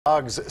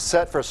Dogs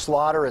set for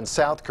slaughter in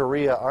South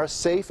Korea are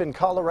safe in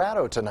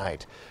Colorado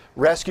tonight.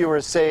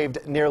 Rescuers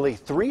saved nearly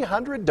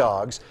 300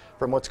 dogs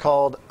from what's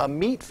called a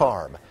meat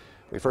farm.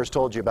 We first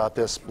told you about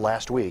this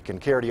last week, and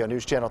KRDO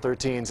News Channel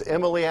 13's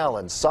Emily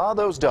Allen saw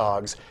those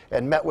dogs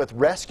and met with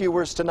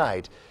rescuers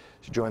tonight.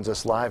 She joins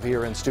us live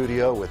here in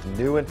studio with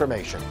new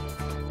information.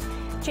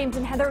 James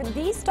and Heather,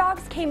 these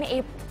dogs came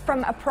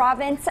from a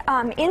province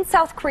in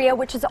South Korea,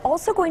 which is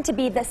also going to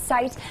be the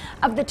site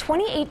of the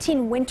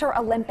 2018 Winter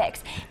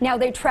Olympics. Now,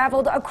 they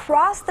traveled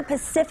across the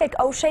Pacific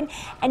Ocean,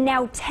 and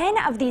now 10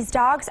 of these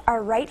dogs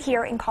are right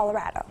here in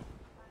Colorado.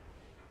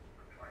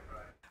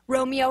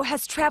 Romeo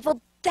has traveled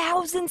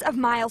thousands of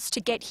miles to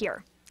get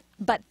here,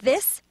 but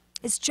this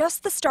is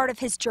just the start of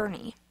his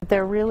journey.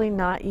 They're really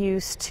not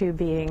used to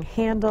being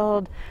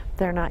handled,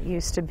 they're not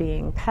used to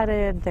being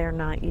petted, they're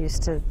not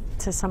used to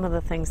some of the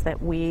things that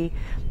we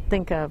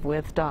think of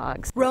with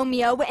dogs.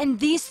 Romeo and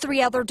these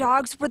 3 other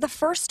dogs were the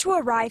first to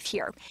arrive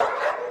here.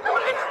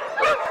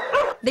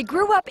 They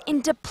grew up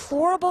in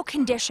deplorable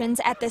conditions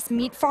at this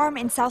meat farm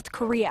in South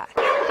Korea.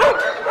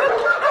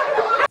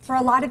 For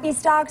a lot of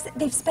these dogs,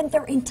 they've spent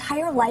their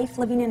entire life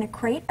living in a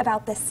crate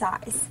about this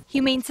size.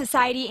 Humane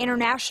Society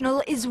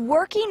International is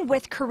working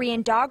with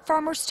Korean dog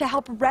farmers to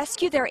help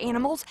rescue their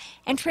animals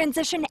and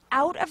transition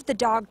out of the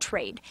dog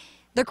trade.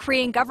 The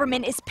Korean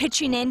government is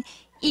pitching in,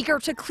 eager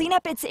to clean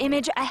up its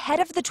image ahead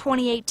of the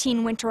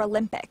 2018 Winter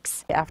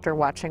Olympics. After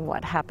watching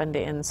what happened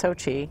in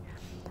Sochi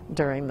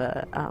during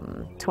the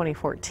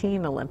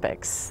 2014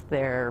 Olympics,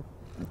 they're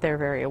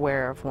very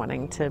aware of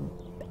wanting to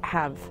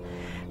have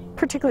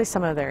particularly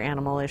some of their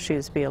animal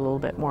issues be a little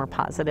bit more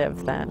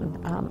positive than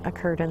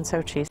occurred in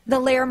Sochi. The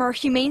Larimer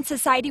Humane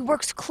Society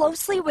works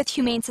closely with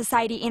Humane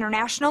Society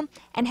International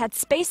and had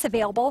space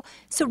available,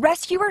 so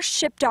rescuers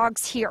ship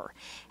dogs here.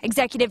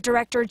 Executive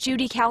Director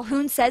Judy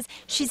Calhoun says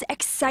she's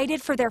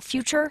excited for their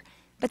future,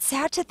 but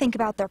sad to think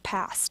about their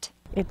past.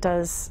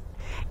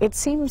 It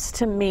seems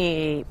to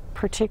me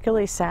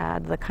particularly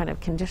sad, the kind of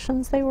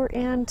conditions they were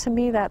in. To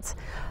me,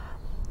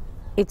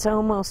 it's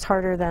almost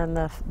harder than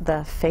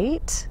the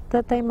fate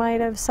that they might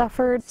have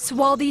suffered. So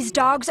while these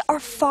dogs are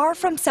far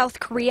from South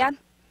Korea,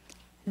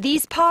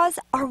 these paws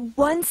are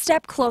one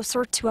step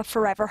closer to a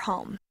forever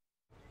home.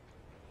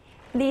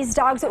 These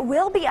dogs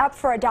will be up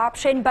for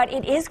adoption, but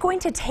it is going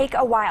to take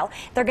a while.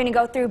 They're going to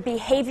go through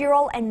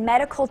behavioral and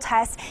medical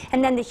tests,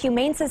 and then the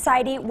Humane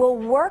Society will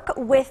work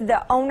with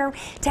the owner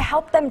to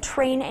help them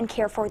train and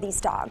care for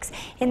these dogs.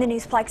 In the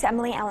Newsplex,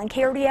 Emily Allen,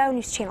 KRDO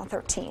News Channel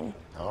 13.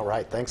 All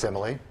right, thanks,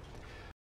 Emily.